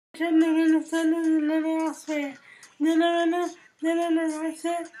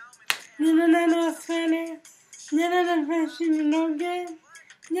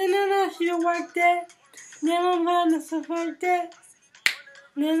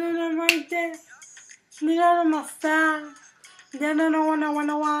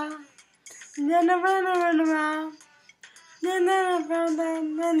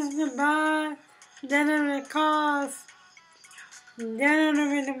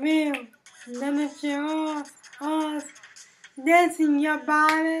Dancing your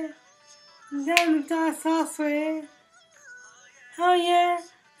body, then that's so sweet. Oh yeah,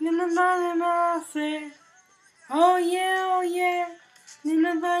 sweet. Oh yeah,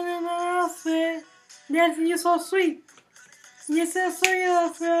 sweet. Dancing, you're so sweet. You're so sweet,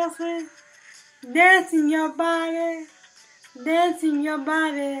 you're so sweet. Dancing your body, dancing your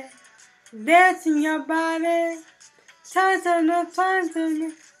body, dancing your body. Time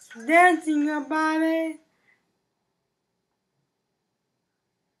to dancing your body.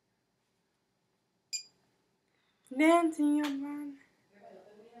 Dancing your body.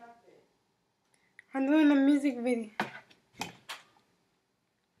 I'm doing a music video.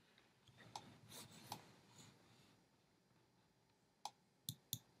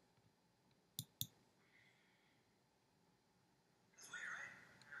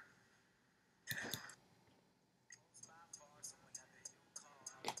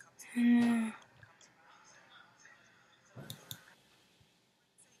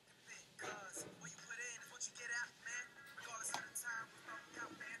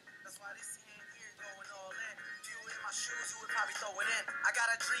 I got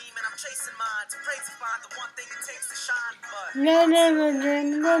a dream and I'm chasing mine to pray to find the one thing it takes to shine. But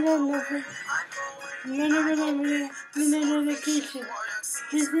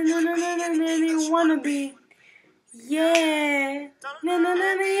wanna be. Yeah.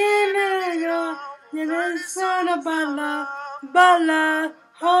 It's all about love.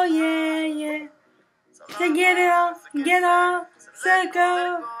 Oh yeah. So get up, set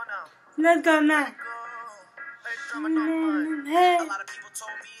go. Let's go now. Hey,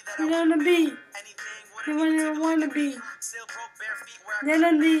 you wanna be, you wanna be. Then I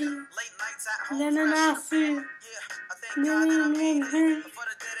see,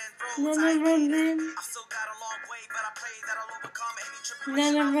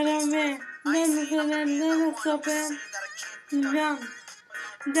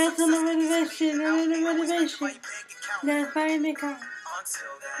 that's a motivation, that's why they come.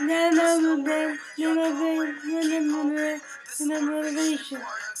 Motivation.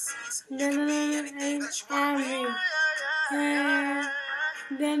 Then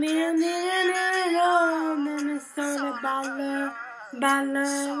it's all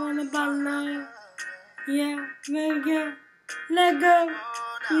about love. Yeah, let go.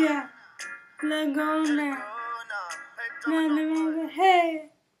 Yeah, let go now. Hey.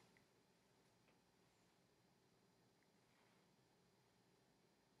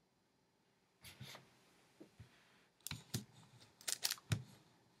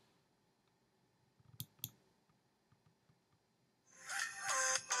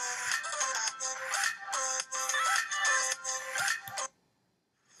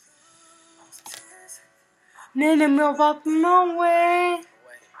 Then I move up my way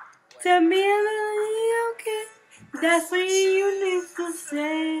to be a little okay. That's what you need to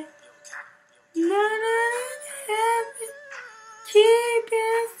say. Happy, keep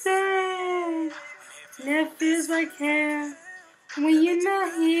it safe. That feels like hell when you're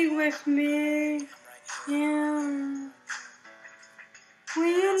not here with me. Yeah. When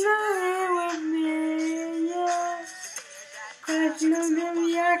you're not here with me, yeah. Cause no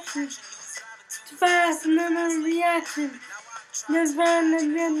reaction. Fast, no reaction. Let's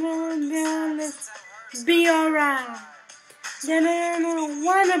be alright. Then I don't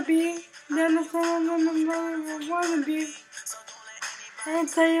wanna be. Then I don't wanna be. I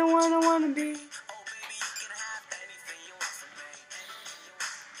tell you what I wanna be.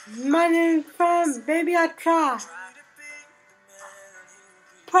 My name's friend, baby, I try.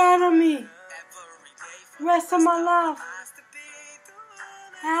 Proud of me. Rest of my life,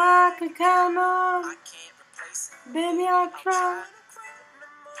 I can count on. Baby, I try.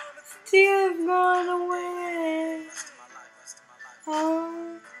 Still going away.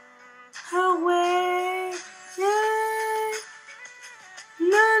 Oh, away. Yeah.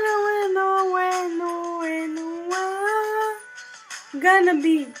 Nowhere. Gonna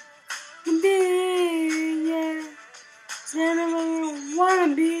be, yeah. Gonna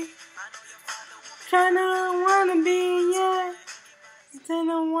wanna be. Tryna wanna be, yeah.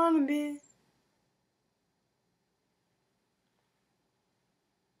 Tryna wanna be.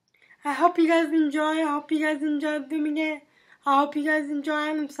 I hope you guys enjoy. I hope you guys enjoyed DOOMY. I hope you guys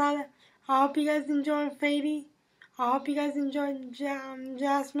enjoy SALEH. I hope you guys enjoy FAYDEE. I hope you guys enjoyed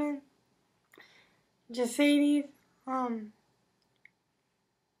Jasmine, Jasadies,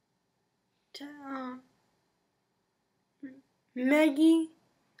 Maggie.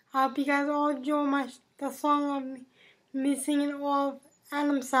 I hope you guys all enjoy the song of me singing all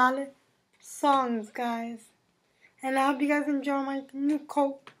of SALEH songs, guys. And I hope you guys enjoy my new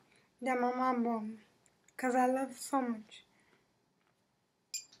coat that my mom bought me, because I love it so much.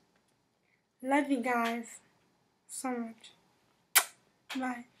 Love you guys so much.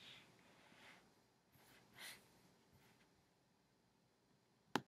 Bye.